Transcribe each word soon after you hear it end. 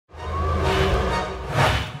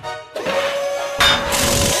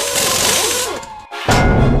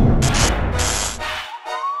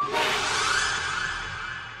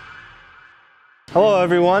Hello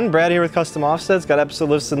everyone, Brad here with Custom Offsets. Got episode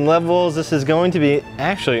lifts and levels. This is going to be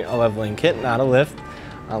actually a leveling kit, not a lift.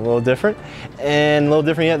 A little different. And a little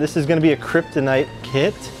different yet, this is going to be a Kryptonite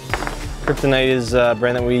kit. Kryptonite is a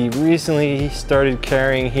brand that we recently started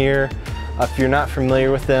carrying here. If you're not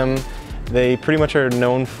familiar with them, they pretty much are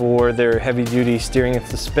known for their heavy duty steering and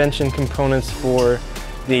suspension components for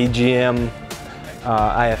the GM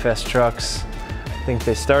IFS trucks. I think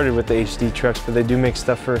they started with the HD trucks, but they do make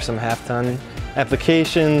stuff for some half-ton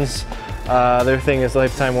applications. Their thing is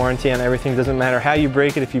lifetime warranty on everything. Doesn't matter how you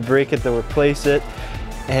break it. If you break it, they'll replace it.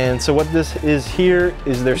 And so what this is here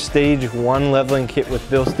is their stage 1 leveling kit with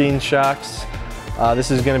Bilstein shocks.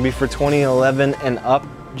 This is going to be for 2011 and up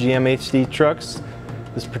GM HD trucks.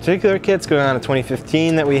 This particular kit's going on a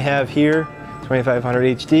 2015 that we have here,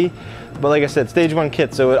 2500 HD. But like I said, stage 1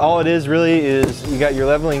 kit. So all it is really is you got your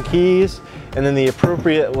leveling keys and then the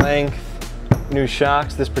appropriate length new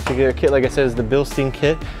shocks. This particular kit, like I said, is the Bilstein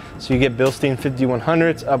kit. So you get Bilstein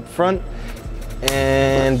 5100s up front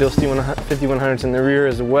and Bilstein 5100s in the rear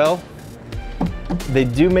as well. They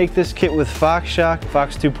do make this kit with Fox shock,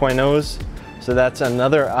 Fox 2.0s. So that's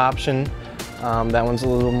another option. That one's a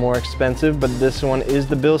little more expensive, but this one is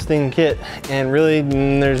the Bilstein kit. And really,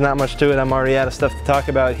 there's not much to it. I'm already out of stuff to talk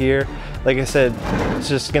about here. Like I said, it's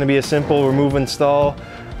just gonna be a simple remove install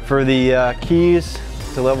for the keys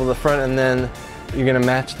to level the front, and then you're gonna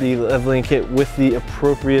match the leveling kit with the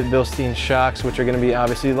appropriate Bilstein shocks, which are gonna be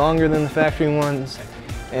obviously longer than the factory ones.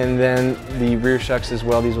 And then the rear shocks as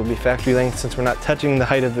well. These will be factory length since we're not touching the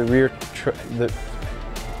height of the rear, of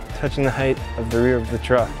the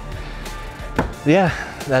truck. Yeah,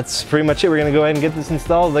 that's pretty much it. We're gonna go ahead and get this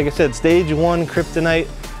installed. Like I said, stage 1 Kryptonite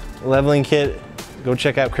leveling kit. Go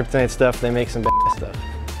check out Kryptonite stuff. They make some bad stuff.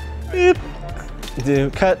 Beep. Do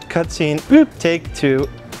cut scene. Boop. Take 2.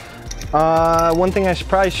 One thing I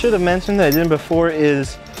probably should have mentioned that I didn't before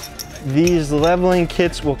is these leveling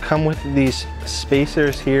kits will come with these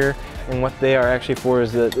spacers here, and what they are actually for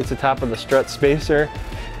is that it's the top of the strut spacer,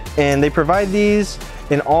 and they provide these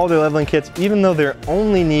in all their leveling kits, even though they're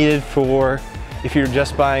only needed for if you're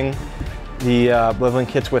just buying the leveling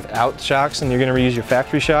kits without shocks and you're going to reuse your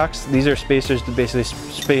factory shocks. These are spacers to basically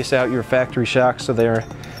space out your factory shocks so they're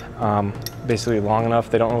basically long enough,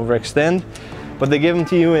 they don't overextend. But they give them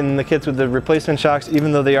to you in the kits with the replacement shocks,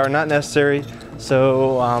 even though they are not necessary.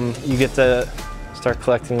 So you get to start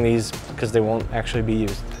collecting these because they won't actually be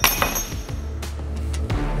used.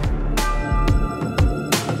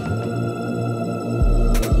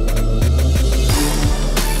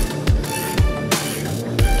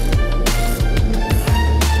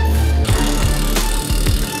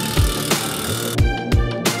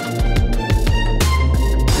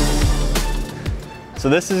 So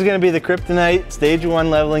this is going to be the Kryptonite Stage 1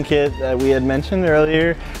 leveling kit that we had mentioned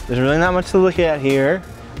earlier. There's really not much to look at here.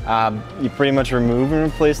 You pretty much remove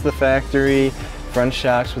and replace the factory front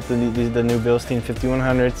shocks with the new Bilstein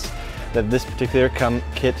 5100s that this particular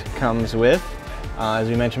kit comes with. As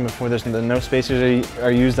we mentioned before, there's no spacers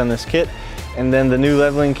are used on this kit. And then the new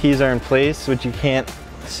leveling keys are in place, which you can't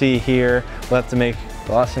see here. We'll have to make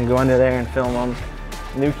Lawson go under there and film them.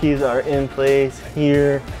 New keys are in place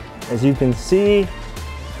here, as you can see.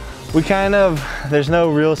 There's no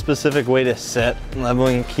real specific way to set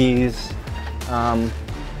leveling keys.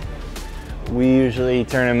 We usually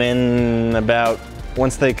turn them in about,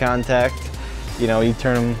 once they contact, you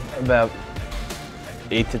turn them about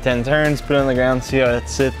 8 to 10 turns, put it on the ground, see how it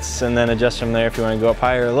sits, and then adjust from there. If you want to go up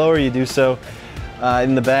higher or lower, you do so.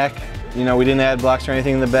 In the back, we didn't add blocks or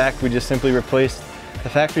anything in the back. We just simply replaced the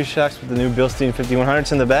factory shocks with the new Bilstein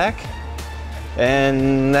 5100s in the back.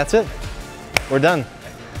 And that's it. We're done.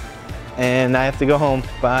 And I have to go home.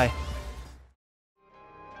 Bye.